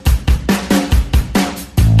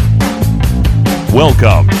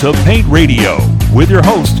Welcome to Paint Radio with your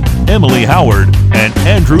hosts, Emily Howard and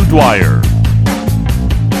Andrew Dwyer.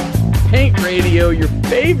 Paint Radio, your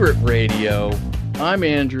favorite radio. I'm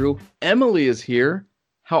Andrew. Emily is here.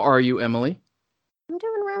 How are you, Emily? I'm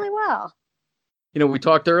doing really well. You know, we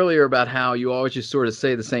talked earlier about how you always just sort of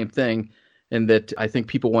say the same thing, and that I think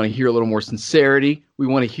people want to hear a little more sincerity. We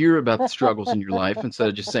want to hear about the struggles in your life instead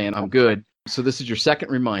of just saying, I'm good. So this is your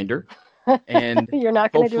second reminder. And you're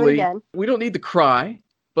not going to do it again. We don't need to cry,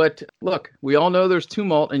 but look, we all know there's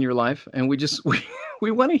tumult in your life, and we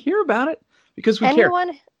want to hear about it because we care.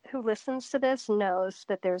 Anyone who listens to this knows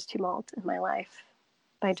that there's tumult in my life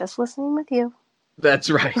by just listening with you.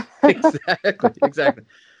 That's right. Exactly.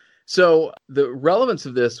 So the relevance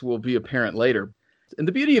of this will be apparent later. And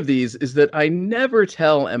the beauty of these is that I never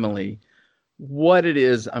tell Emily what it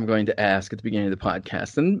is I'm going to ask at the beginning of the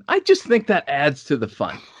podcast. And I just think that adds to the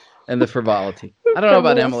fun and the frivolity. I don't know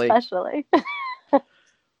about Emily. Especially.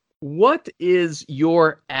 What is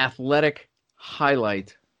your athletic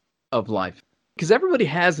highlight of life? Because everybody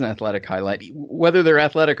has an athletic highlight, whether they're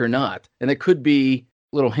athletic or not. And it could be,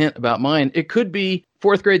 a little hint about mine, it could be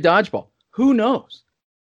fourth grade dodgeball. Who knows?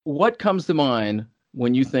 What comes to mind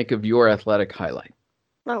when you think of your athletic highlight?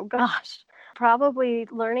 Oh, gosh. Probably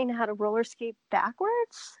learning how to roller skate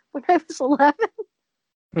backwards when I was 11.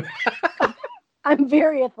 I'm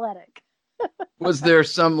very athletic. Was there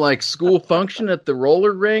some school function at the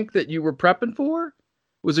roller rink that you were prepping for?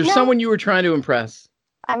 Was there someone you were trying to impress?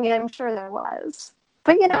 I mean, I'm sure there was.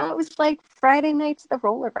 But, it was like Friday nights at the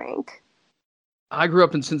roller rink. I grew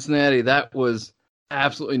up in Cincinnati. That was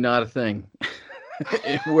absolutely not a thing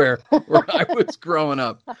where I was growing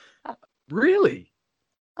up. Really?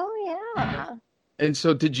 Oh, yeah. And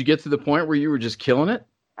so did you get to the point where you were just killing it?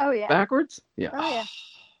 Oh, yeah. Backwards? Yeah. Oh, yeah.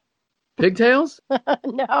 Pigtails?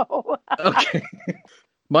 No. Okay.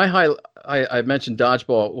 I mentioned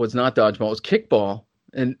dodgeball was not dodgeball. It was kickball.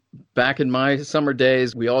 And back in my summer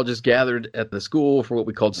days, we all just gathered at the school for what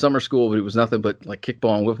we called summer school, but it was nothing but like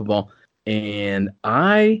kickball and wiffle ball. And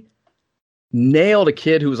I nailed a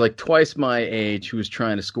kid who was like twice my age who was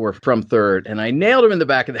trying to score from third. And I nailed him in the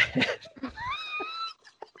back of the head.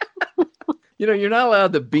 You're not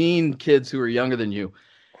allowed to bean kids who are younger than you.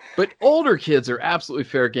 But older kids are absolutely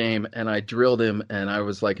fair game, and I drilled him, and I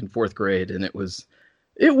was like in fourth grade, and it was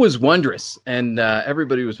wondrous, and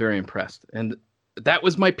everybody was very impressed, and that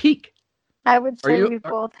was my peak. I would say we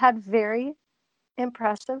both had very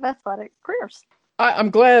impressive athletic careers. I'm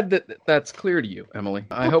glad that that's clear to you, Emily.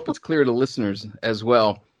 I hope it's clear to listeners as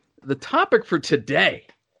well. The topic for today,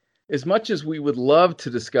 as much as we would love to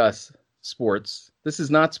discuss sports, this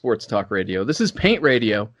is not sports talk radio. This is Paint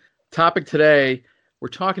Radio. Topic today, we're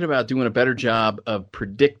talking about doing a better job of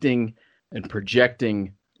predicting and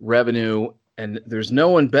projecting revenue, and there's no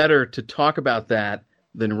one better to talk about that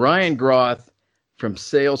than Ryan Groth from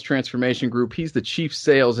Sales Transformation Group. He's the Chief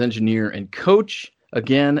Sales Engineer and Coach,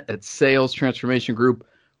 again, at Sales Transformation Group.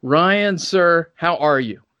 Ryan, sir, how are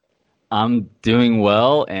you? I'm doing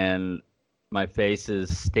well, and my face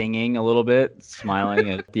is stinging a little bit, smiling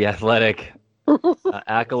at the athletic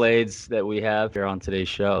accolades that we have here on today's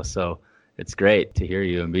show, so it's great to hear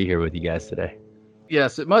you and be here with you guys today.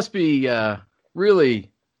 Yes, it must be really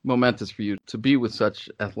momentous for you to be with such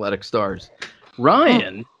athletic stars.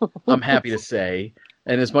 Ryan, I'm happy to say,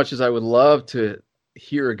 and as much as I would love to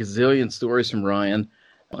hear a gazillion stories from Ryan,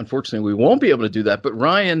 unfortunately we won't be able to do that, but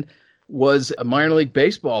Ryan was a minor league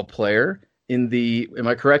baseball player in am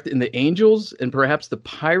I correct, in the Angels and perhaps the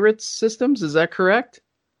Pirates systems, is that correct?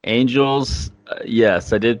 Angels,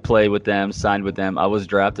 yes, I did play with them, signed with them. I was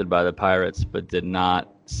drafted by the Pirates, but did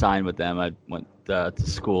not sign with them. I went to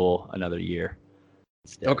school another year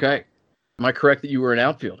instead. Okay. Am I correct that you were an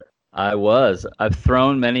outfielder? I was. I've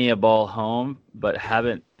thrown many a ball home, but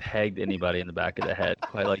haven't pegged anybody in the back of the head,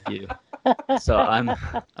 quite like you. So I'm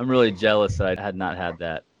really jealous that I had not had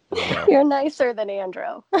that. You're nicer than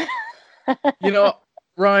Andrew.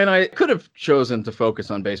 Ryan, I could have chosen to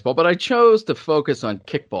focus on baseball, but I chose to focus on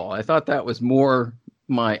kickball. I thought that was more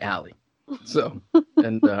my alley. So,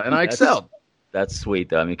 and I excelled. That's sweet,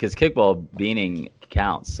 though. I mean, because kickball beaning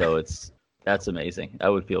counts, so that's amazing. I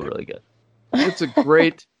would feel really good. It's a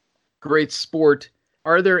great sport.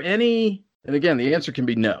 Are there any, and again, the answer can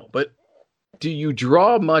be no, but do you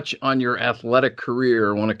draw much on your athletic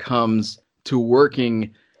career when it comes to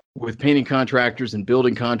working with painting contractors and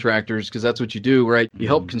building contractors, because that's what you do, right? You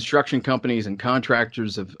help construction companies and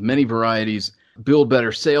contractors of many varieties build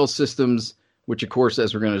better sales systems, which, of course,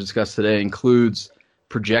 as we're going to discuss today, includes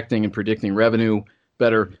projecting and predicting revenue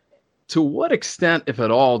better. To what extent, if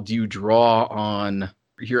at all, do you draw on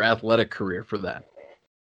your athletic career for that?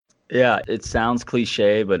 Yeah, it sounds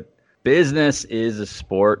cliche, but business is a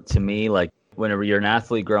sport to me. Like whenever you're an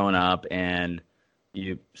athlete growing up and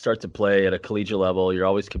you start to play at a collegiate level, you're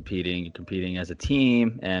always competing. You're competing as a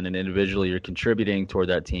team, and an individually, you're contributing toward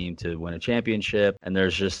that team to win a championship. And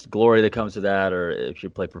there's just glory that comes with that, or if you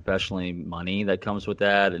play professionally, money that comes with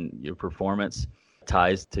that, and your performance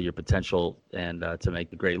ties to your potential and to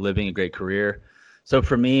make a great living, a great career. So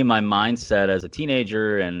for me, my mindset as a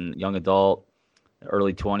teenager and young adult,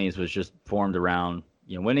 early 20s, was just formed around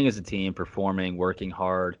winning as a team, performing, working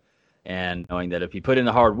hard, and knowing that if you put in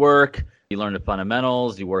the hard work, you learn the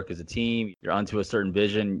fundamentals, you work as a team, you're onto a certain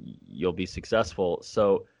vision, you'll be successful.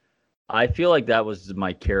 So I feel like that was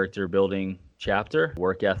my character building chapter,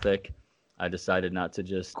 work ethic. I decided not to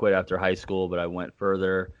just quit after high school, but I went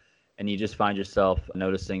further. And you just find yourself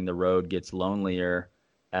noticing the road gets lonelier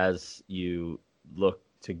as you look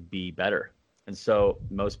to be better. And so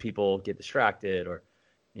most people get distracted, or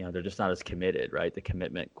they're just not as committed, right? The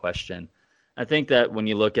commitment question. I think that when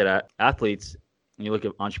you look at athletes and you look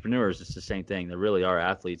at entrepreneurs, it's the same thing. There really are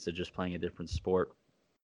athletes that are just playing a different sport.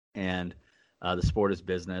 And the sport is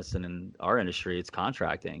business. And in our industry, it's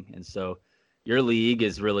contracting. And so your league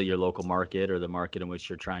is really your local market, or the market in which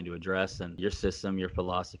you're trying to address, and your system, your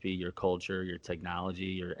philosophy, your culture, your technology,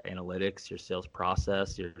 your analytics, your sales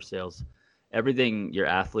process, your sales, everything, your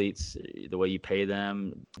athletes, the way you pay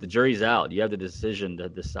them. The jury's out. You have the decision to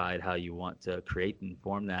decide how you want to create and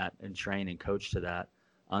form that and train and coach to that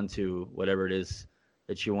onto whatever it is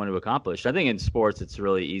that you want to accomplish. I think in sports, it's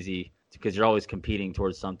really easy because you're always competing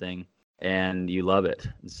towards something and you love it.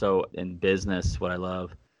 And so in business, what I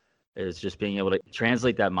love is just being able to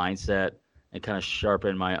translate that mindset and kind of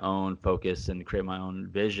sharpen my own focus and create my own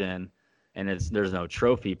vision. And there's no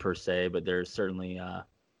trophy per se, but there's certainly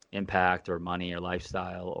impact or money or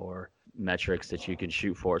lifestyle or metrics that you can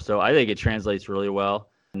shoot for. So I think it translates really well.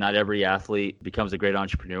 Not every athlete becomes a great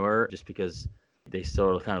entrepreneur just because they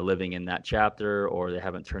still are kind of living in that chapter or they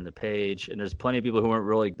haven't turned the page. And there's plenty of people who aren't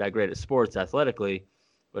really that great at sports athletically,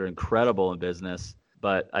 but are incredible in business.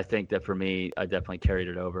 But I think that for me, I definitely carried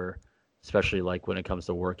it over, especially like when it comes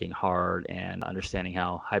to working hard and understanding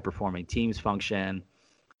how high-performing teams function.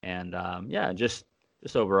 And just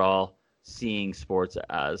overall seeing sports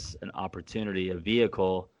as an opportunity, a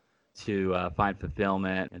vehicle to find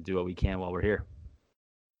fulfillment and do what we can while we're here.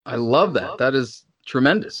 I love that. That is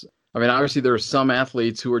tremendous. I mean, obviously there are some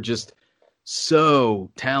athletes who are just so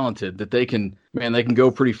talented that they can go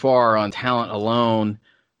pretty far on talent alone,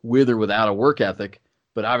 with or without a work ethic.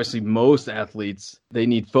 But obviously most athletes, they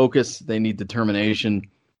need focus, they need determination.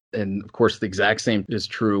 And of course, the exact same is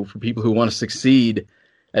true for people who want to succeed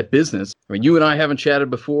at business. I mean, you and I haven't chatted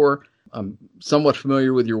before. I'm somewhat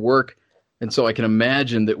familiar with your work. And so I can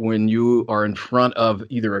imagine that when you are in front of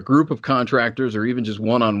either a group of contractors or even just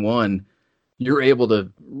one-on-one, you're able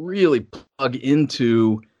to really plug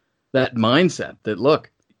into that mindset that,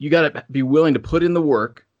 look, you got to be willing to put in the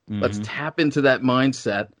work. Mm-hmm. Let's tap into that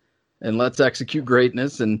mindset and let's execute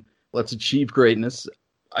greatness and let's achieve greatness.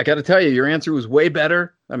 I got to tell you, your answer was way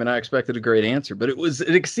better. I mean, I expected a great answer, but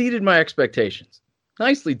it exceeded my expectations.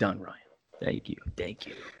 Nicely done, Ryan. Thank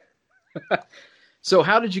you. So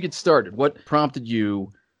how did you get started? What prompted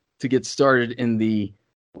you to get started in the,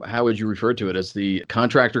 how would you refer to it, as the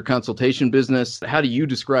contractor consultation business? How do you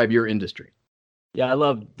describe your industry? Yeah, I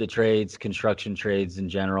love the trades, construction trades in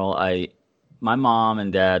general. My mom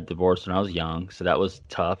and dad divorced when I was young, so that was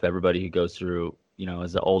tough. Everybody who goes through,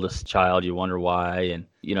 as the oldest child, you wonder why. And,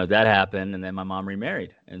 that happened. And then my mom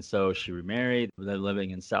remarried. And so she remarried. They're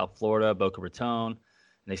living in South Florida, Boca Raton.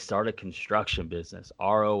 And they started a construction business,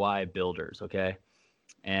 ROI Builders, okay?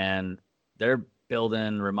 And they're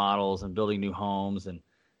building remodels and building new homes. And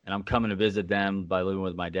I'm coming to visit them by living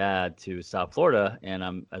with my dad to South Florida.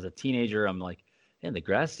 And as a teenager, I'm like, and the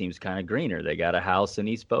grass seems kind of greener. They got a house in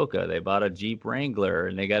East Boca. They bought a Jeep Wrangler,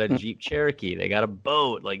 and they got a Jeep Cherokee. They got a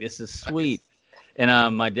boat. Like, this is sweet.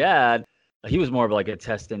 And my dad, he was more of like a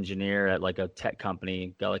test engineer at like a tech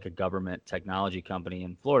company, got like a government technology company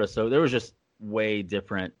in Florida. So there was just way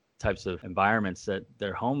different types of environments that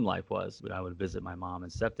their home life was. But I would visit my mom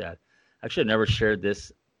and stepdad. Actually, I never shared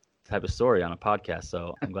this type of story on a podcast,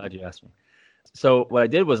 so I'm glad you asked me. So what I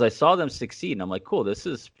did was I saw them succeed, and I'm like, cool, this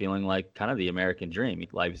is feeling like kind of the American dream.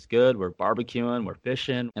 Life's good. We're barbecuing. We're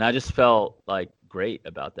fishing. And I just felt like great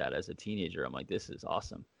about that as a teenager. I'm like, this is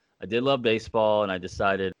awesome. I did love baseball, and I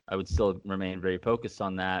decided I would still remain very focused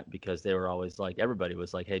on that because they were always like, everybody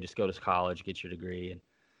was like, hey, just go to college, get your degree. And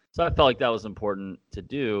so I felt like that was important to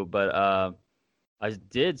do. But I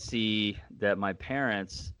did see that my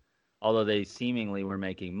parents, although they seemingly were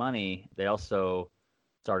making money, they also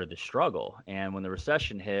started to struggle. And when the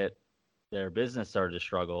recession hit, their business started to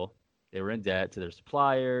struggle. They were in debt to their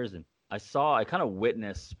suppliers. And I kind of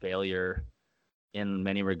witnessed failure in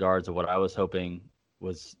many regards of what I was hoping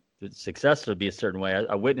was the success would be a certain way.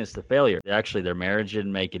 I witnessed the failure. Actually, their marriage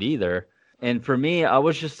didn't make it either. And for me, I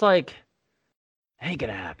was just like, ain't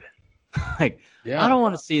gonna happen. Like, I don't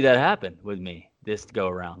want to see that happen with me this go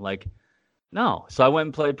around. Like, no. So I went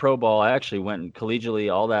and played pro ball. I actually went and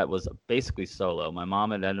collegially. All that was basically solo. My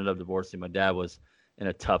mom had ended up divorcing. My dad was in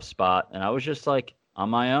a tough spot. And I was just like on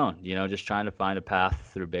my own, just trying to find a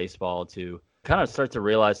path through baseball to kind of start to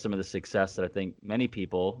realize some of the success that I think many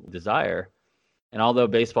people desire. And although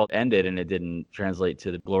baseball ended and it didn't translate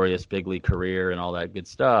to the glorious big league career and all that good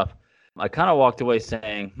stuff, I kind of walked away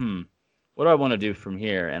saying, what do I want to do from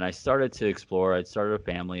here? And I started to explore. I started a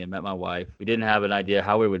family and met my wife. We didn't have an idea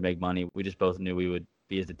how we would make money. We just both knew we would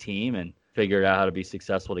be as a team and figured out how to be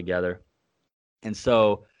successful together. And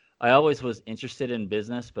so I always was interested in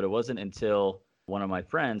business, but it wasn't until one of my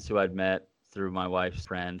friends who I'd met through my wife's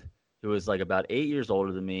friend, who was like about 8 years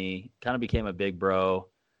older than me, kind of became a big bro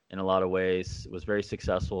in a lot of ways, was very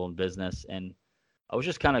successful in business. And I was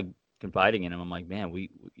just kind of confiding in him. I'm like, man, we're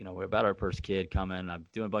about our first kid coming. I'm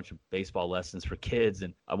doing a bunch of baseball lessons for kids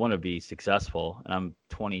and I want to be successful. And I'm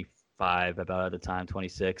 25 about at the time,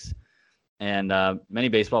 26. And many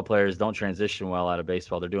baseball players don't transition well out of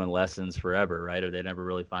baseball. They're doing lessons forever, right? Or they never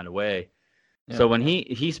really find a way. Yeah. So when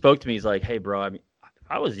he spoke to me, he's like, hey, bro, I mean,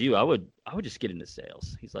 if I was you, I would just get into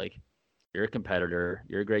sales. He's like, you're a competitor.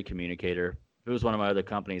 You're a great communicator. If it was one of my other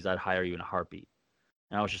companies, I'd hire you in a heartbeat.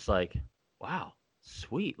 And I was just like, wow,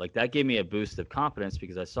 sweet. Like that gave me a boost of confidence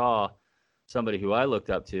because I saw somebody who I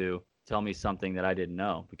looked up to tell me something that I didn't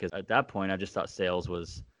know. Because at that point, I just thought sales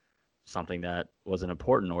was something that wasn't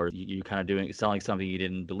important, or you kind of selling something you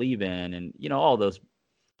didn't believe in, and all those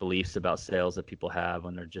beliefs about sales that people have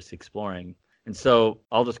when they're just exploring. And so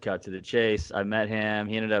I'll just cut to the chase. I met him.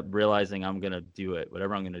 He ended up realizing I'm going to do it.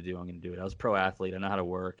 Whatever I'm going to do, I'm going to do it. I was a pro athlete. I know how to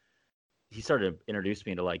work. He started to introduce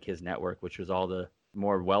me to like his network, which was all the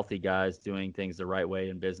more wealthy guys doing things the right way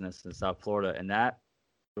in business in South Florida. And that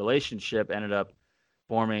relationship ended up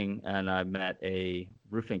forming, and I met a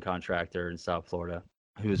roofing contractor in South Florida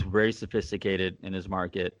who was very sophisticated in his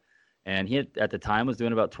market. And he at the time was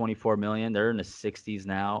doing about 24 million. They're in the 60s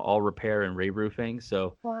now, all repair and re-roofing.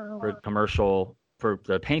 So for commercial, for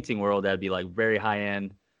the painting world, that'd be like very high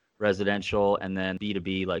end residential, and then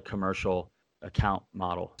B2B, like commercial account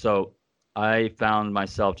model. So I found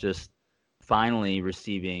myself just finally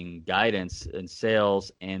receiving guidance in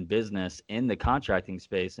sales and business in the contracting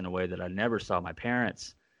space in a way that I never saw my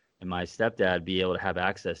parents and my stepdad be able to have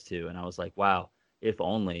access to. And I was like, wow, if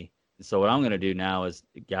only. And so what I'm going to do now is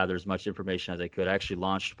gather as much information as I could. I actually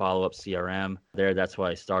launched Follow-Up CRM there. That's why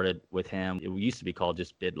I started with him. It used to be called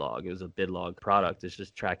just BidLog. It was a BidLog product. It's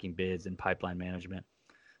just tracking bids and pipeline management.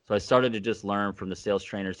 So I started to just learn from the sales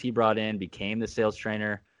trainers he brought in, became the sales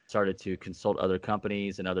trainer, started to consult other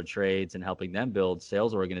companies and other trades and helping them build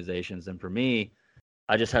sales organizations. And for me,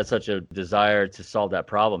 I just had such a desire to solve that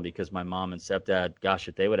problem because my mom and stepdad, gosh,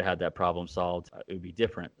 if they would have had that problem solved, it would be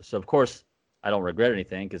different. So of course, I don't regret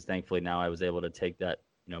anything because thankfully now I was able to take that,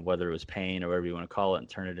 whether it was pain or whatever you want to call it, and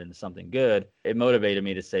turn it into something good. It motivated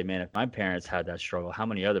me to say, man, if my parents had that struggle, how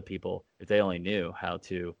many other people, if they only knew how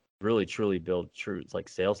to really truly build true like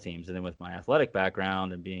sales teams? And then with my athletic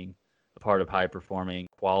background and being a part of high performing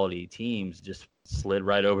quality teams, just slid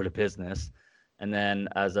right over to business. And then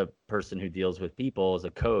as a person who deals with people, as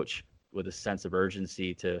a coach with a sense of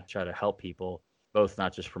urgency to try to help people, both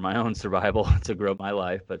not just for my own survival to grow my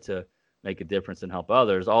life, but to make a difference and help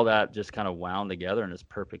others, all that just kind of wound together in this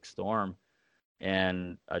perfect storm.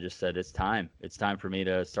 And I just said, it's time for me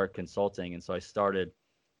to start consulting. And so I started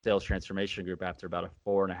Sales Transformation Group after about a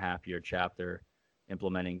 4.5-year chapter,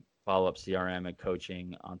 implementing Follow-Up CRM and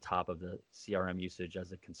coaching on top of the CRM usage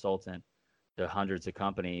as a consultant to hundreds of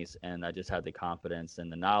companies. And I just had the confidence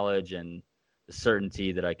and the knowledge and the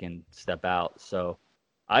certainty that I can step out. So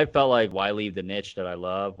I felt like, why leave the niche that I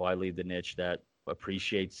love? Why leave the niche that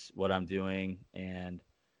appreciates what I'm doing and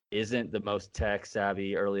isn't the most tech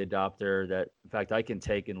savvy early adopter, that in fact I can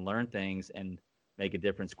take and learn things and make a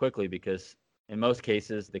difference quickly, because in most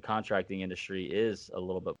cases the contracting industry is a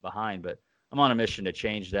little bit behind. But I'm on a mission to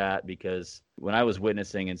change that, because when I was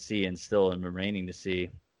witnessing and seeing, still and remaining to see,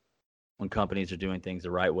 when companies are doing things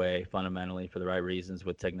the right way, fundamentally for the right reasons,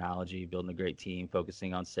 with technology, building a great team,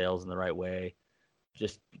 focusing on sales in the right way,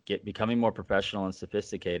 just becoming more professional and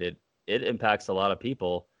sophisticated, it impacts a lot of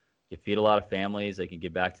people. You feed a lot of families. They can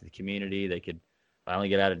give back to the community. They could finally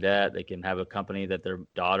get out of debt. They can have a company that their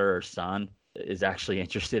daughter or son is actually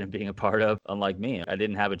interested in being a part of. Unlike me, I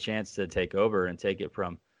didn't have a chance to take over and take it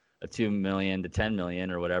from a 2 million to 10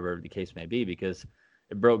 million or whatever the case may be, because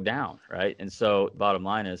it broke down, right? And so bottom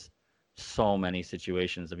line is so many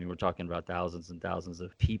situations. I mean, we're talking about thousands and thousands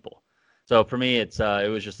of people. So for me, it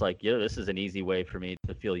was just like, this is an easy way for me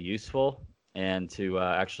to feel useful and to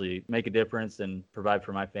actually make a difference and provide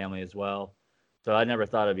for my family as well. So I never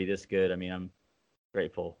thought it'd be this good. I mean, I'm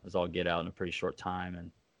grateful as all get out in a pretty short time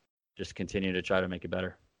and just continue to try to make it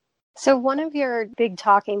better. So one of your big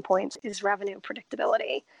talking points is revenue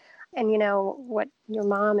predictability. And what your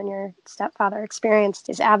mom and your stepfather experienced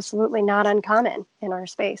is absolutely not uncommon in our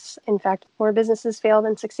space. In fact, more businesses fail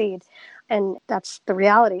than succeed. And that's the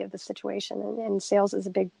reality of the situation. And sales is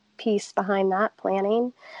a big piece behind that,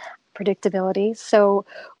 planning, predictability. So,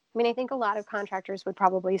 I think a lot of contractors would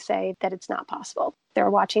probably say that it's not possible. They're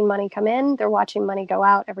watching money come in, they're watching money go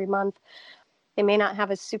out every month. They may not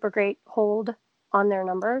have a super great hold on their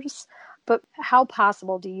numbers, but how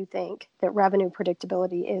possible do you think that revenue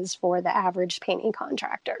predictability is for the average painting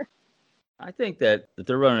contractor? I think that if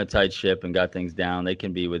they're running a tight ship and got things down, they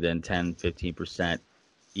can be within 10, 15%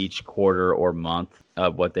 each quarter or month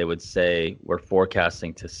of what they would say we're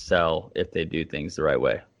forecasting to sell if they do things the right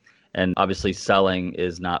way. And obviously selling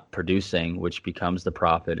is not producing, which becomes the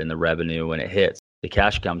profit and the revenue when it hits. The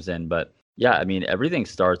cash comes in, but yeah, everything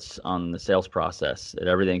starts on the sales process and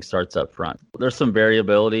everything starts up front. There's some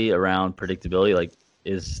variability around predictability. Like,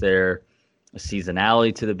 is there a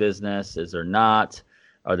seasonality to the business? Is there not?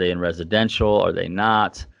 Are they in residential? Are they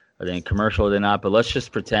not? Are they in commercial? Are they not? But let's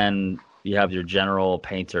just pretend you have your general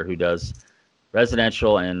painter who does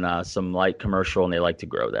residential and some light commercial, and they like to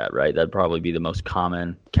grow that, right? That'd probably be the most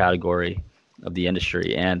common category of the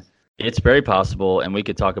industry. And it's very possible, and we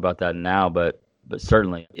could talk about that now, but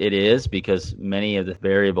certainly it is, because many of the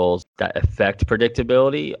variables that affect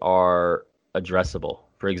predictability are addressable.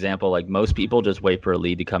 For example, like most people just wait for a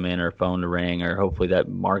lead to come in or a phone to ring, or hopefully that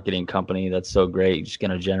marketing company that's so great just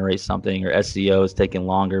going to generate something, or SEO is taking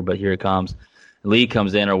longer, but here it comes. Lead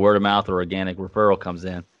comes in, or word of mouth or organic referral comes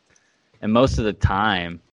in. And most of the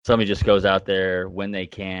time, somebody just goes out there when they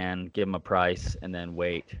can, give them a price, and then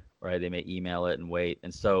wait, right? They may email it and wait.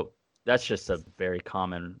 And so that's just a very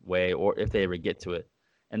common way, or if they ever get to it.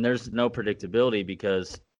 And there's no predictability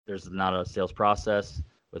because there's not a sales process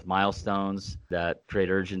with milestones that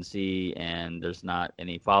create urgency, and there's not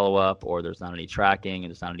any follow-up, or there's not any tracking,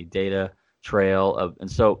 and there's not any data trail of.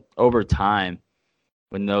 And so over time,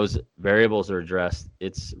 when those variables are addressed,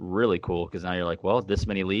 it's really cool, because now you're like, well, this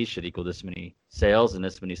many leads should equal this many sales, and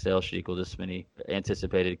this many sales should equal this many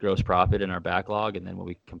anticipated gross profit in our backlog. And then when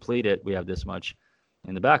we complete it, we have this much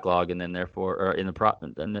in the backlog, and then therefore, or in the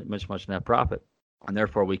profit, and much net profit. And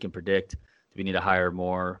therefore we can predict, do we need to hire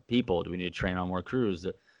more people? Do we need to train on more crews?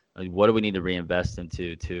 What do we need to reinvest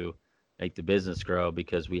into to make the business grow?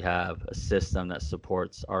 Because we have a system that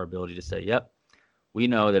supports our ability to say, yep, we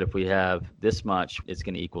know that if we have this much, it's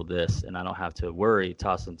going to equal this. And I don't have to worry,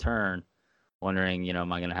 toss and turn, wondering,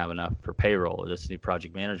 am I going to have enough for payroll or this new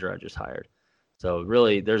project manager I just hired? So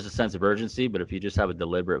really, there's a sense of urgency, but if you just have a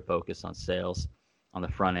deliberate focus on sales on the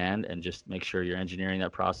front end and just make sure you're engineering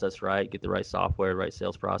that process right, get the right software, right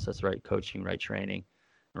sales process, right coaching, right training,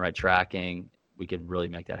 right tracking, we could really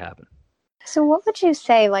make that happen. So what would you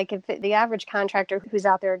say, like if the average contractor who's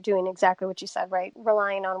out there doing exactly what you said, right,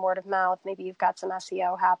 relying on word of mouth, maybe you've got some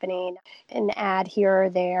SEO happening, an ad here or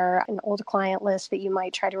there, an old client list that you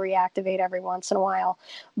might try to reactivate every once in a while,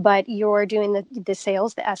 but you're doing the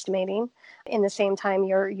sales, the estimating, in the same time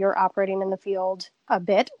you're operating in the field a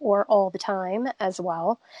bit or all the time as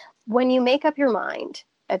well. When you make up your mind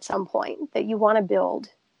at some point that you want to build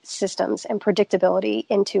systems and predictability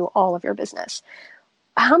into all of your business,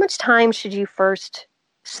 how much time should you first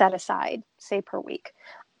set aside, say per week,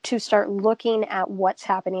 to start looking at what's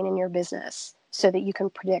happening in your business so that you can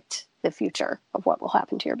predict the future of what will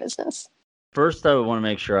happen to your business? First, I would want to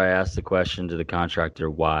make sure I ask the question to the contractor,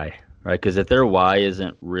 why, right? Because if their why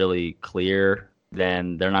isn't really clear,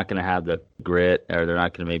 then they're not going to have the grit, or they're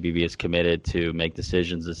not going to maybe be as committed to make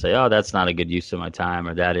decisions and say, oh, that's not a good use of my time,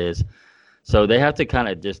 or that is. So they have to kind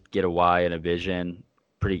of just get a why and a vision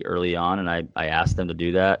pretty early on, and I asked them to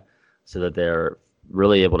do that so that they're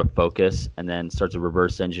really able to focus and then start to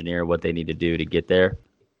reverse engineer what they need to do to get there.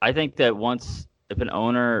 I think that if an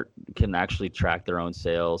owner can actually track their own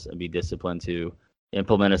sales and be disciplined to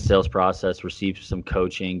implement a sales process, receive some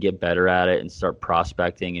coaching, get better at it, and start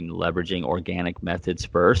prospecting and leveraging organic methods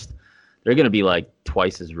first, they're going to be like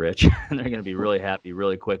twice as rich, and they're going to be really happy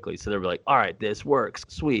really quickly. So they'll be like, all right, this works,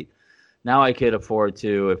 sweet. Now I could afford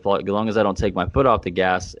to, as long as I don't take my foot off the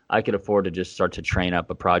gas, I could afford to just start to train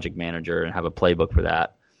up a project manager and have a playbook for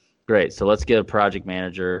that. Great. So let's get a project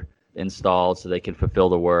manager installed so they can fulfill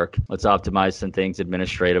the work. Let's optimize some things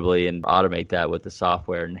administratively and automate that with the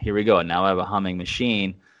software. And here we go. And now I have a humming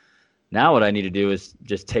machine. Now what I need to do is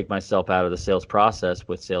just take myself out of the sales process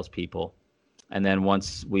with salespeople. And then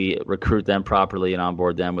once we recruit them properly and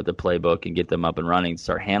onboard them with the playbook and get them up and running,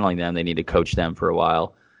 start handling them, they need to coach them for a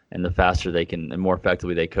while. And the faster they can and more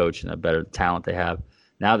effectively they coach and the better talent they have,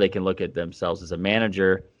 now they can look at themselves as a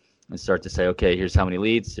manager and start to say, okay, here's how many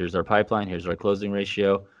leads, here's our pipeline, here's our closing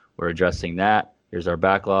ratio, we're addressing that, here's our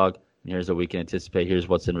backlog, and here's what we can anticipate, here's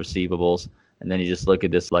what's in receivables. And then you just look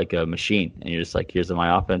at this like a machine, and you're just like, here's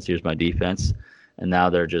my offense, here's my defense. And now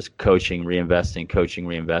they're just coaching,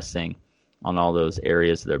 reinvesting on all those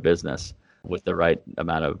areas of their business with the right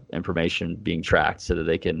amount of information being tracked so that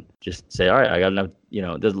they can just say, all right, I got enough,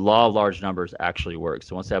 the law of large numbers actually works.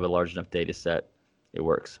 So once they have a large enough data set, it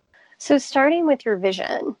works. So starting with your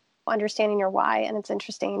vision, understanding your why, and it's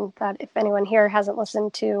interesting that if anyone here hasn't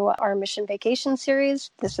listened to our Mission Vacation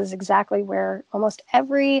series, this is exactly where almost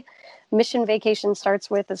every mission vacation starts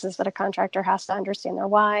with. This is that a contractor has to understand their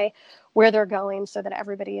why, where they're going, so that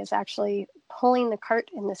everybody is actually pulling the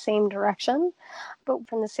cart in the same direction. But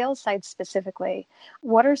from the sales side specifically,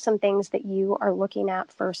 what are some things that you are looking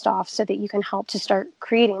at first off so that you can help to start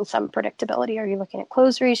creating some predictability? Are you looking at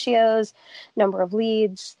close ratios, number of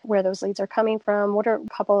leads, where those leads are coming from? What are a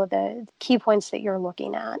couple of the key points that you're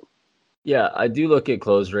looking at? Yeah, I do look at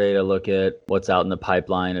close rate. I look at what's out in the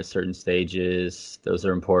pipeline at certain stages. Those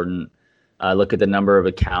are important. I look at the number of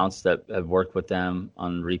accounts that have worked with them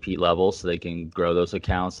on repeat levels so they can grow those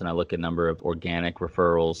accounts. And I look at number of organic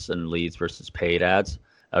referrals and leads versus paid ads,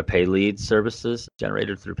 paid lead services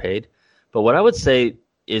generated through paid. But what I would say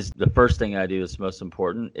is the first thing I do is most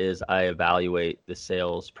important is I evaluate the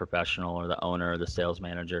sales professional or the owner or the sales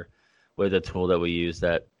manager with a tool that we use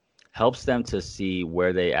that helps them to see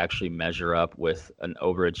where they actually measure up with an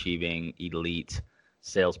overachieving elite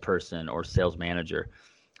salesperson or sales manager.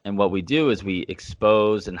 And what we do is we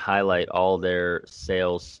expose and highlight all their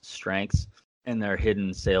sales strengths and their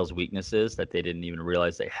hidden sales weaknesses that they didn't even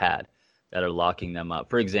realize they had that are locking them up.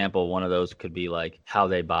 For example, one of those could be like how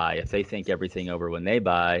they buy. If they think everything over when they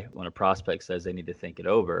buy, when a prospect says they need to think it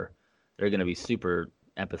over, they're going to be super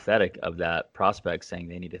empathetic of that prospect saying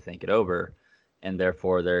they need to think it over. And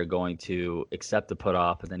therefore, they're going to accept the put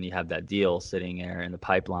off. And then you have that deal sitting there in the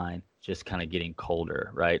pipeline just kind of getting colder,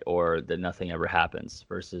 right? Or that nothing ever happens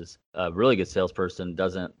versus a really good salesperson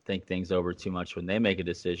doesn't think things over too much when they make a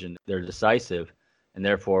decision. They're decisive. And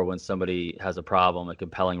therefore, when somebody has a problem, a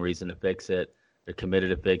compelling reason to fix it, they're committed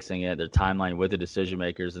to fixing it, their timeline with the decision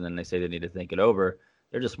makers, and then they say they need to think it over.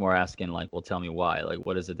 They're just more asking like, well, tell me why. Like,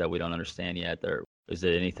 what is it that we don't understand yet? Is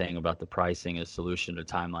it anything about the pricing, a solution to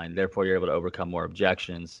timeline? Therefore, you're able to overcome more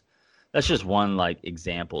objections. That's just one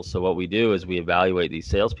example. So what we do is we evaluate these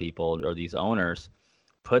salespeople or these owners,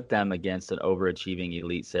 put them against an overachieving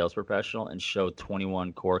elite sales professional and show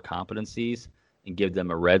 21 core competencies and give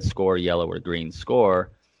them a red score, yellow, or green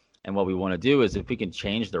score. And what we want to do is if we can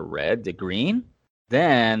change the red to green,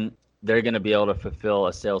 then they're going to be able to fulfill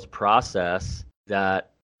a sales process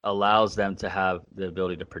that allows them to have the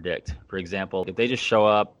ability to predict. For example, if they just show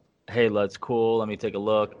up, hey, that's cool, let me take a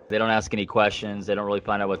look. They don't ask any questions. They don't really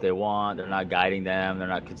find out what they want. They're not guiding them. They're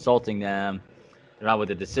not consulting them. They're not with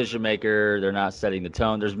the decision maker. They're not setting the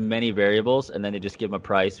tone. There's many variables, and then they just give them a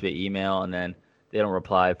price via email, and then they don't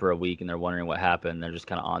reply for a week, and they're wondering what happened. They're just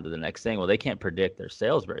kind of on to the next thing. Well, they can't predict their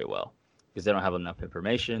sales very well because they don't have enough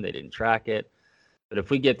information. They didn't track it. But if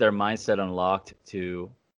we get their mindset unlocked to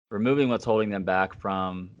removing what's holding them back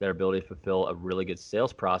from their ability to fulfill a really good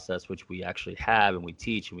sales process, which we actually have and we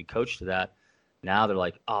teach and we coach to that, now they're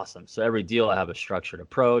like, awesome. So every deal I have a structured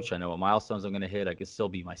approach. I know what milestones I'm going to hit. I can still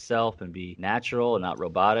be myself and be natural and not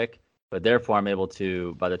robotic. But therefore, I'm able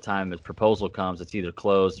to, by the time the proposal comes, it's either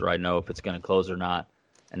closed or I know if it's going to close or not.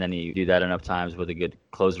 And then you do that enough times with a good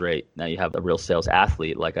close rate. Now you have a real sales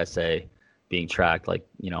athlete, like I say, being tracked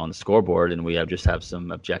on the scoreboard, and we just have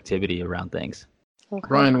some objectivity around things. Okay.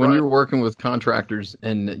 Brian, when you're working with contractors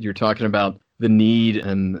and you're talking about the need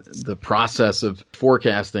and the process of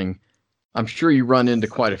forecasting, I'm sure you run into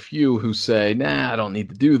quite a few who say, nah, I don't need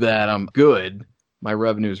to do that. I'm good. My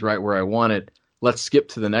revenue is right where I want it. Let's skip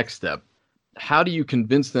to the next step. How do you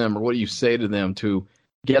convince them, or what do you say to them to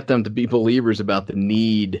get them to be believers about the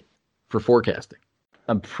need for forecasting?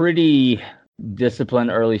 I'm pretty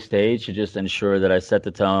disciplined early stage to just ensure that I set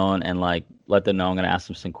the tone and let them know I'm going to ask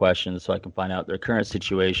them some questions so I can find out their current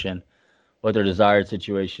situation, what their desired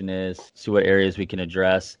situation is, see what areas we can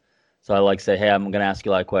address. So I say, hey, I'm going to ask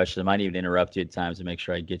you a lot of questions. I might even interrupt you at times to make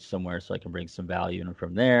sure I get somewhere so I can bring some value. And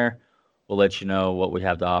from there, we'll let you know what we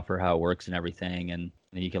have to offer, how it works and everything. And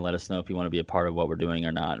And you can let us know if you want to be a part of what we're doing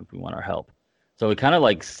or not, if we want our help. So we kind of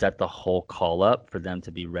like set the whole call up for them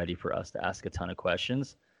to be ready for us to ask a ton of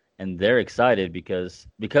questions. And they're excited because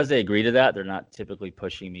they agree to that. They're not typically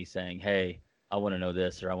pushing me saying, hey, I want to know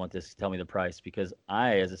this, or I want this, tell me the price. Because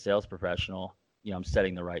I, as a sales professional, I'm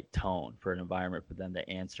setting the right tone for an environment for them to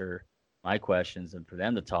answer my questions and for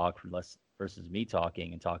them to talk less versus me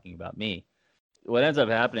talking and talking about me. What ends up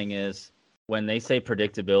happening is when they say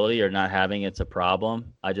predictability or not having it's a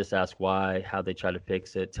problem, I just ask why, how they try to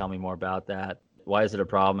fix it, tell me more about that. Why is it a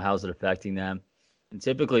problem? How is it affecting them? And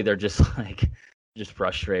typically they're just just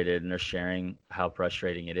frustrated, and they're sharing how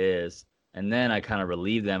frustrating it is. And then I kind of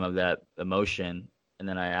relieve them of that emotion, and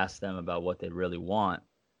then I ask them about what they really want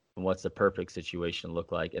and what's the perfect situation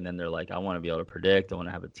look like. And then they're like, I want to be able to predict. I want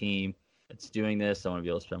to have a team that's doing this. I want to be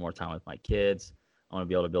able to spend more time with my kids. I want to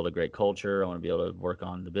be able to build a great culture. I want to be able to work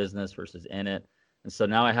on the business versus in it. And so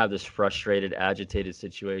now I have this frustrated, agitated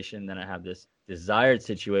situation. Then I have this desired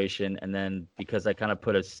situation. And then because I kind of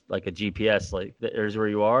put a GPS, like there's where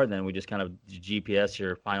you are, and then we just kind of GPS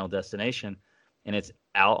your final destination, and it's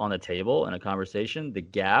out on the table in a conversation, the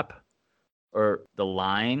gap or the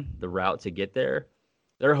line, the route to get there,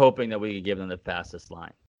 they're hoping that we could give them the fastest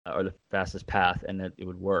line or the fastest path and that it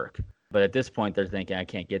would work. But at this point, they're thinking, I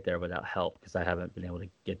can't get there without help because I haven't been able to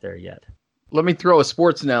get there yet. Let me throw a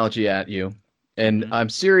sports analogy at you. And I'm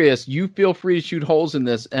serious. You feel free to shoot holes in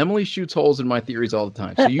this. Emily shoots holes in my theories all the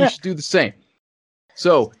time. So you should do the same.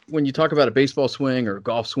 So when you talk about a baseball swing or a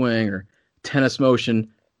golf swing or tennis motion,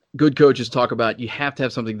 good coaches talk about you have to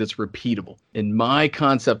have something that's repeatable. And my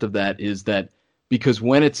concept of that is that because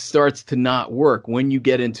when it starts to not work, when you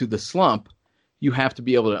get into the slump, you have to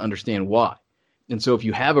be able to understand why. And so if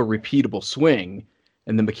you have a repeatable swing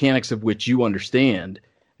and the mechanics of which you understand,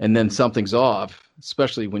 and then something's off,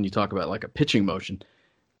 especially when you talk about like a pitching motion,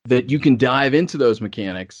 that you can dive into those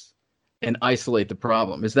mechanics and isolate the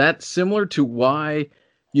problem. Is that similar to why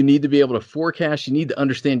you need to be able to forecast? You need to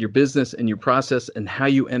understand your business and your process and how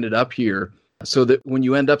you ended up here so that when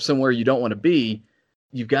you end up somewhere you don't want to be,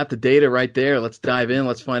 you've got the data right there. Let's dive in.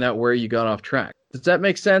 Let's find out where you got off track. Does that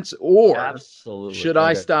make sense? Or Absolutely. Should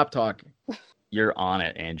I stop talking? You're on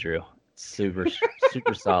it, Andrew. Super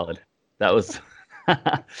solid. That was...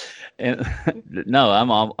 and no, I'm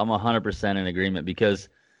 100% in agreement because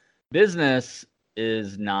business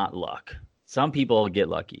is not luck. Some people get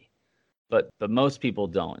lucky, but most people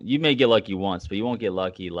don't. You may get lucky once, but you won't get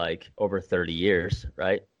lucky like over 30 years,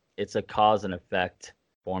 right? It's a cause and effect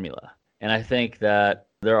formula. And I think that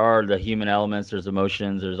there are the human elements, there's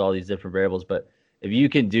emotions, there's all these different variables, but if you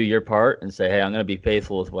can do your part and say, hey, I'm going to be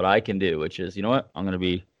faithful with what I can do, which is, you know what,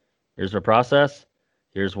 here's the process.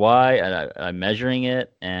 Here's why, and I'm measuring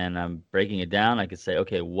it, and I'm breaking it down. I could say,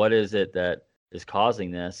 okay, what is it that is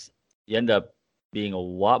causing this? You end up being a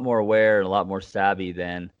lot more aware and a lot more savvy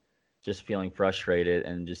than just feeling frustrated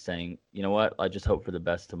and just saying, you know what, I just hope for the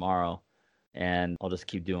best tomorrow, and I'll just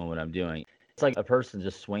keep doing what I'm doing. It's like a person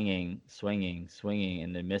just swinging,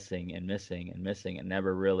 and then missing, and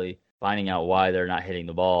never really finding out why they're not hitting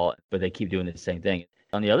the ball, but they keep doing the same thing.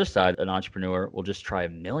 On the other side, an entrepreneur will just try a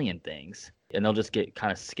million things. And they'll just get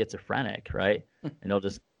kind of schizophrenic, right? And they'll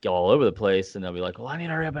just go all over the place, and they'll be like, well, I need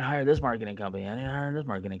to hurry up and hire this marketing company. I need to hire this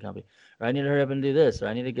marketing company. Or I need to hurry up and do this. Or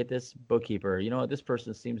I need to get this bookkeeper. You know what? This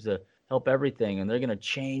person seems to help everything, and they're going to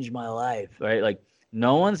change my life, right? Like,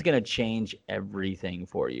 no one's going to change everything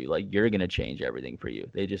for you. Like, you're going to change everything for you.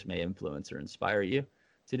 They just may influence or inspire you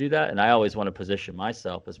to do that. And I always want to position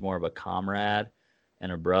myself as more of a comrade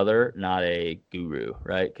and a brother, not a guru,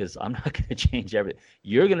 right? Because I'm not going to change everything.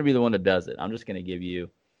 You're going to be the one that does it. I'm just going to give you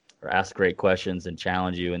or ask great questions and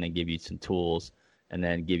challenge you and then give you some tools and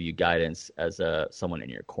then give you guidance as someone in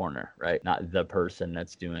your corner, right? Not the person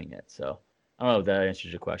that's doing it. So I don't know if that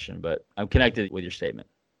answers your question, but I'm connected with your statement.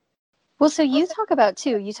 Well, so you talk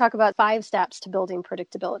about 5 steps to building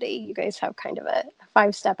predictability. You guys have kind of a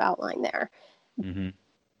 5-step outline there. Mm-hmm.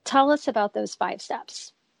 Tell us about those 5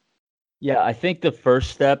 steps. Yeah, I think the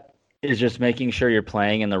first step is just making sure you're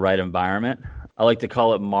playing in the right environment. I like to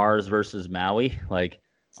call it Mars versus Maui. Like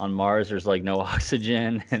on Mars, there's like no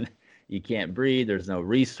oxygen and you can't breathe. There's no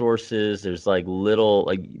resources. There's like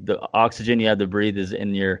the oxygen you have to breathe is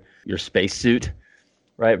in your spacesuit,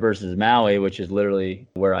 right? Versus Maui, which is literally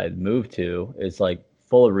where I moved to. It's like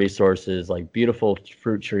full of resources, like beautiful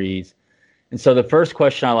fruit trees. And so the first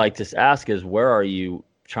question I like to ask is, where are you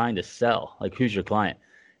trying to sell? Like, who's your client?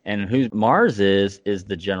 And who Mars is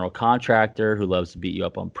the general contractor who loves to beat you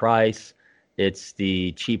up on price. It's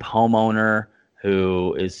the cheap homeowner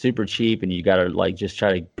who is super cheap and you got to like just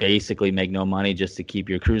try to basically make no money just to keep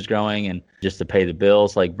your cruise going and just to pay the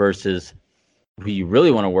bills, like versus Who you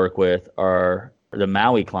really want to work with are the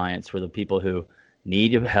Maui clients, who are the people who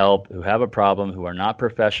need your help, who have a problem, who are not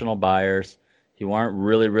professional buyers, who aren't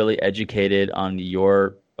really educated on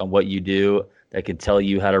what you do, that can tell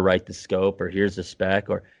you how to write the scope, or here's the spec,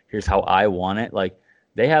 or here's how I want it. Like,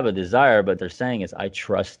 they have a desire, but they're saying is, I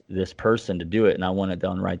trust this person to do it, and I want it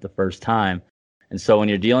done right the first time. And so when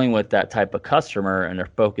you're dealing with that type of customer and they're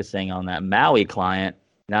focusing on that Maui client,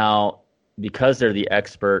 now because they're the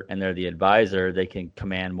expert and they're the advisor, they can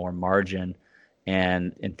command more margin.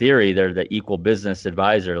 And in theory, they're the equal business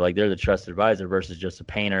advisor. Like, they're the trusted advisor versus just a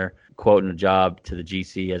painter quoting a job to the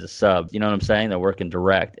GC as a sub. You know what I'm saying? They're working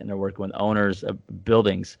direct, and they're working with owners of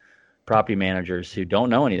buildings, property managers who don't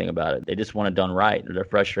know anything about it. They just want it done right, or they're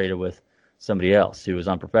frustrated with somebody else who was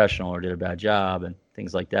unprofessional or did a bad job and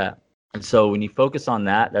things like that. And so when you focus on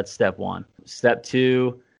that, that's step one. Step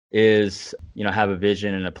two is, have a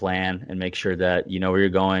vision and a plan, and make sure that you know where you're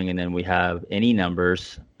going. And then we have any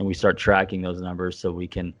numbers, and we start tracking those numbers so we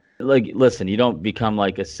can, listen, you don't become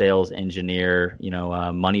like a sales engineer,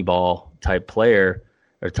 Moneyball type player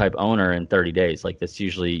or type owner in 30 days. Like, that's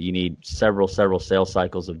usually, you need several sales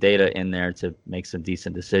cycles of data in there to make some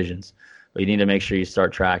decent decisions. But you need to make sure you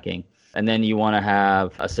start tracking. And then you want to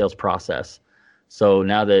have a sales process. So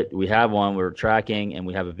now that we have one, we're tracking and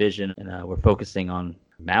we have a vision, and we're focusing on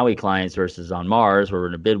Maui clients versus on Mars, where we're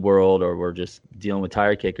in a bid world, or we're just dealing with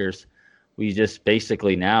tire kickers. We just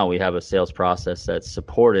basically, now we have a sales process that's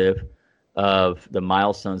supportive of the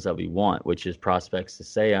milestones that we want, which is prospects to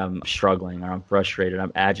say, I'm struggling, or I'm frustrated,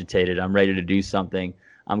 I'm agitated, I'm ready to do something,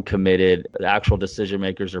 I'm committed. The actual decision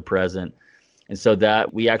makers are present. And so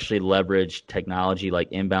that we actually leverage technology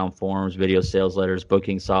like inbound forms, video sales letters,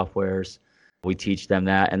 booking softwares. We teach them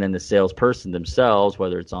that. And then the salesperson themselves,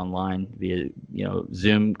 whether it's online via,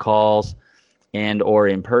 Zoom calls and or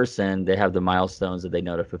in person, they have the milestones that they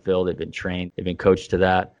know to fulfill. They've been trained, they've been coached to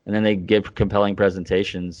that. And then they give compelling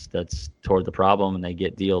presentations that's toward the problem, and they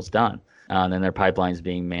get deals done. And then their pipeline's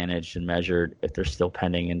being managed and measured if they're still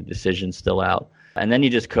pending and the decision's still out. And then you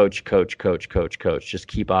just coach. Just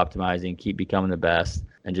keep optimizing, keep becoming the best,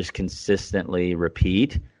 and just consistently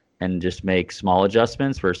repeat, and just make small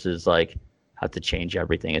adjustments versus like have to change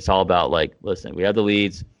everything. It's all about like, listen, we have the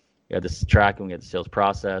leads, we have this tracking, we have the sales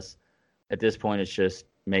process. At this point, it's just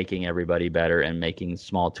making everybody better and making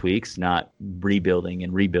small tweaks, not rebuilding.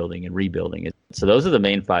 So those are the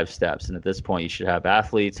main 5 steps. And at this point, you should have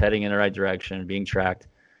athletes heading in the right direction, being tracked,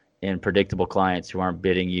 and predictable clients who aren't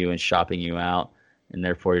bidding you and shopping you out. And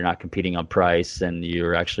therefore, you're not competing on price, and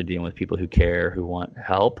you're actually dealing with people who care, who want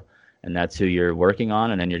help. And that's who you're working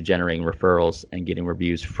on. And then you're generating referrals and getting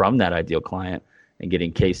reviews from that ideal client, and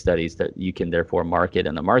getting case studies that you can therefore market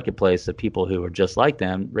in the marketplace, that people who are just like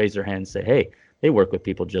them raise their hand and say, hey, they work with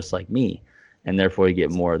people just like me. And therefore you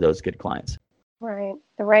get more of those good clients. Right.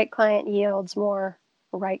 The right client yields more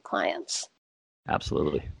right clients.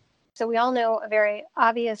 Absolutely. So we all know a very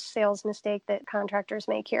obvious sales mistake that contractors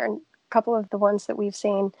make here. And a couple of the ones that we've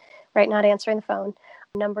seen, right? Not answering the phone.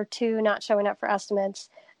 Number 2, not showing up for estimates.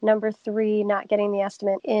 Number 3, not getting the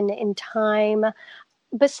estimate in time.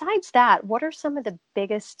 Besides that, what are some of the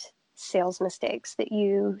biggest sales mistakes that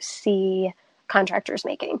you see contractors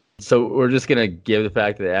making? So we're just going to give the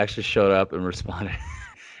fact that they actually showed up and responded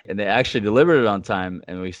and they actually delivered it on time,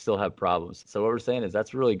 and we still have problems. So what we're saying is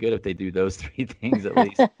that's really good if they do those 3 things at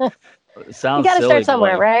least. It sounds you got to silly, start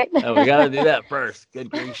somewhere, right? No, we got to do that first. Good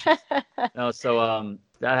gracious. No, so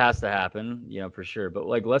that has to happen, for sure. But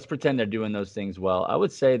like, let's pretend they're doing those things well. I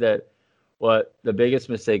would say that what the biggest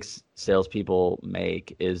mistakes salespeople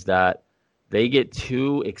make is that they get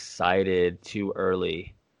too excited too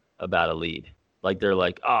early about a lead. Like, they're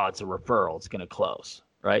like, oh, it's a referral, it's going to close,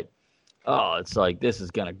 right? Oh, it's like, this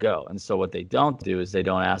is going to go. And so what they don't do is they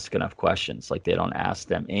don't ask enough questions. Like, they don't ask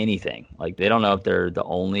them anything. Like, they don't know if they're the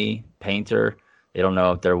only painter. They don't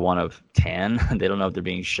know if they're one of 10. They don't know if they're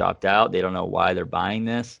being shopped out. They don't know why they're buying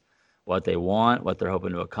this, what they want, what they're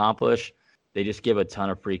hoping to accomplish. They just give a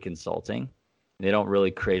ton of free consulting. They don't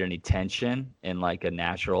really create any tension in like a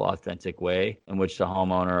natural, authentic way in which the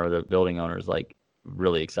homeowner or the building owner is like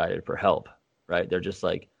really excited for help, right? They're just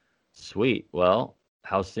like, sweet, well,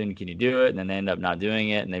 how soon can you do it? And then they end up not doing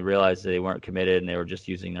it, and they realize that they weren't committed and they were just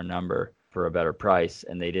using their number for a better price,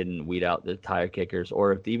 and they didn't weed out the tire kickers.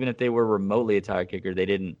 Or even if they were remotely a tire kicker, they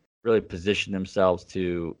didn't really position themselves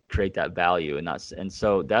to create that value. And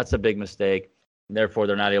so that's a big mistake. Therefore,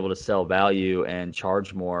 they're not able to sell value and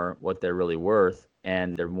charge more what they're really worth.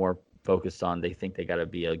 And they're more focused on, they think they got to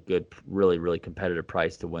be a good, really, really competitive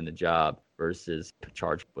price to win the job versus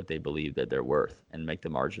charge what they believe that they're worth and make the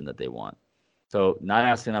margin that they want. So not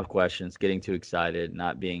asking enough questions, getting too excited,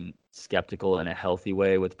 not being skeptical in a healthy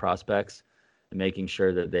way with prospects, and making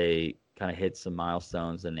sure that they kind of hit some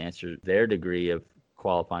milestones and answer their degree of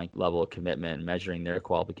qualifying level of commitment and measuring their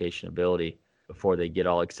qualification ability before they get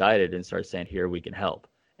all excited and start saying, here, we can help.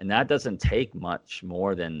 And that doesn't take much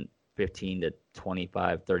more than 15 to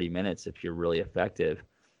 25, 30 minutes if you're really effective.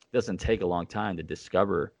 It doesn't take a long time to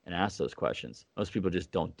discover and ask those questions. Most people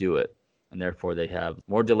just don't do it. And therefore they have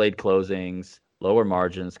more delayed closings, lower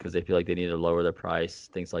margins because they feel like they need to lower their price,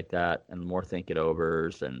 things like that, and more think it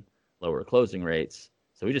overs and lower closing rates.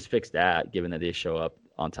 So we just fixed that, given that they show up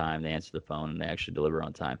on time, they answer the phone, and they actually deliver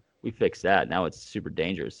on time. We fixed that. Now it's super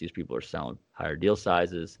dangerous. These people are selling higher deal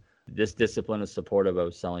sizes. This discipline is supportive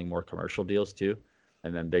of selling more commercial deals too,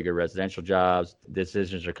 and then bigger residential jobs.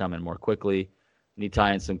 Decisions are coming more quickly. You need to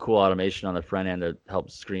tie in some cool automation on the front end to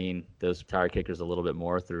help screen those tire kickers a little bit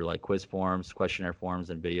more through like quiz forms, questionnaire forms,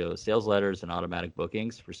 and video sales letters and automatic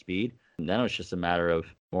bookings for speed. And then it's just a matter of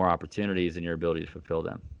more opportunities and your ability to fulfill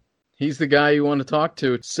them. He's the guy you want to talk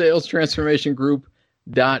to.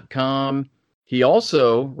 SalesTransformationGroup.com. He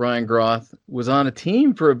also, Ryan Groth, was on a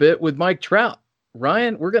team for a bit with Mike Trout.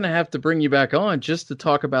 Ryan, we're going to have to bring you back on just to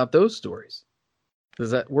talk about those stories.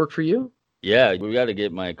 Does that work for you? Yeah, we got to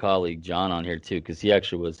get my colleague John on here too, because he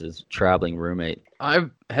actually was his traveling roommate. I've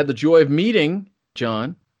had the joy of meeting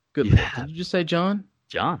John. Good. Yeah. Did you just say John?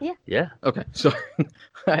 John? Yeah. Okay, sorry.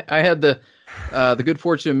 I had the good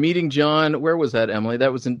fortune of meeting John. Where was that, Emily?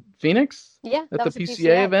 That was in Phoenix? Yeah. At that the was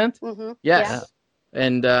PCA event? Mm-hmm. Yes. Yeah.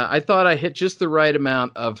 And I thought I hit just the right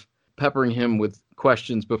amount of peppering him with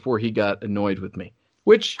questions before he got annoyed with me,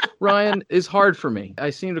 which, Ryan, is hard for me. I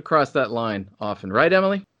seem to cross that line often. Right,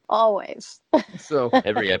 Emily? Always. So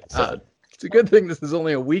Every episode. it's a good thing this is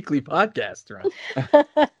only a weekly podcast, Ryan.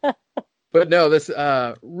 But no, this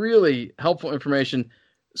really helpful information.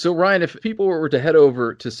 So, Ryan, if people were to head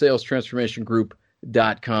over to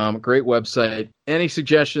SalesTransformationGroup.com, great website, any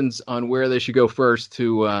suggestions on where they should go first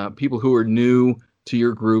to people who are new to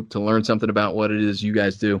your group to learn something about what it is you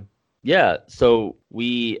guys do? Yeah, so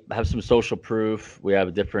we have some social proof. We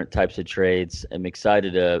have different types of trades. I'm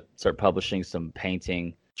excited to start publishing some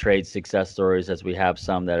painting trade success stories, as we have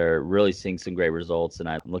some that are really seeing some great results, and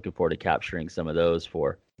I'm looking forward to capturing some of those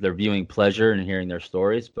for their viewing pleasure and hearing their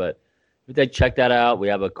stories. But if they check that out, we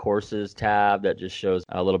have a courses tab that just shows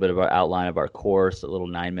a little bit of our outline of our course, a little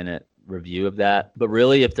 9-minute review of that. But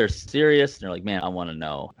really, if they're serious and they're like, man, I want to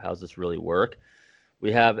know, how does this really work?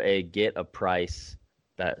 We have a get a price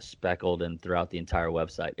that's speckled and throughout the entire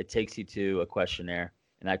website. It takes you to a questionnaire,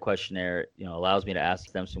 and that questionnaire, allows me to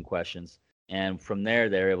ask them some questions. And from there,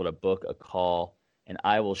 they're able to book a call, and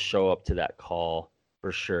I will show up to that call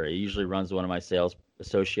for sure. It usually runs one of my sales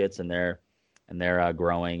associates, and they're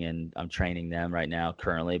growing, and I'm training them right now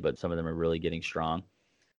currently, but some of them are really getting strong.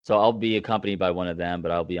 So I'll be accompanied by one of them,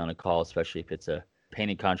 but I'll be on a call, especially if it's a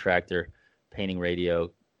painting contractor, painting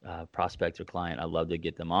radio prospect or client. I'd love to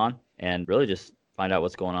get them on and really just find out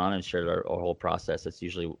what's going on and share our whole process. It's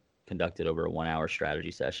usually conducted over a 1-hour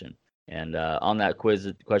strategy session. And on that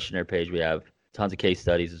questionnaire page, we have tons of case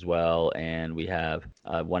studies as well, and we have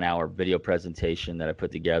a 1-hour video presentation that I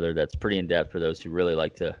put together that's pretty in-depth for those who really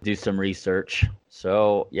like to do some research.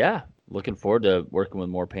 So, yeah, looking forward to working with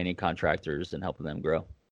more painting contractors and helping them grow.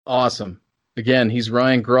 Awesome. Again, he's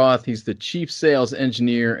Ryan Groth. He's the Chief Sales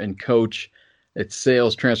Engineer and Coach at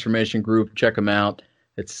Sales Transformation Group. Check him out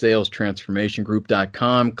at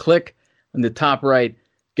SalesTransformationGroup.com. Click on the top right,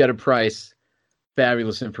 get a price.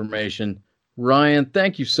 Fabulous information. Ryan,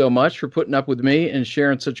 thank you so much for putting up with me and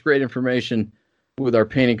sharing such great information with our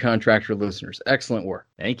painting contractor listeners. Excellent work.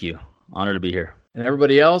 Thank you. Honored to be here. And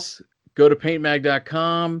everybody else, go to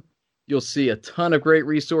paintmag.com. You'll see a ton of great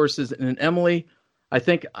resources. And Emily, I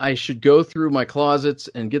think I should go through my closets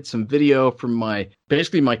and get some video from my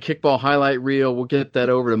kickball highlight reel. We'll get that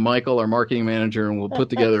over to Michael, our marketing manager, and we'll put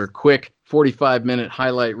together a quick 45-minute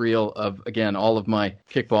highlight reel of, again, all of my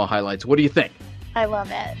kickball highlights. What do you think? I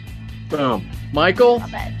love it. Boom. Michael,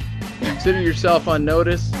 Love it. consider yourself on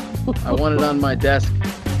notice. I want it on my desk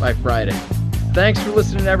by Friday. Thanks for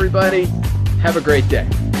listening, everybody. Have a great day.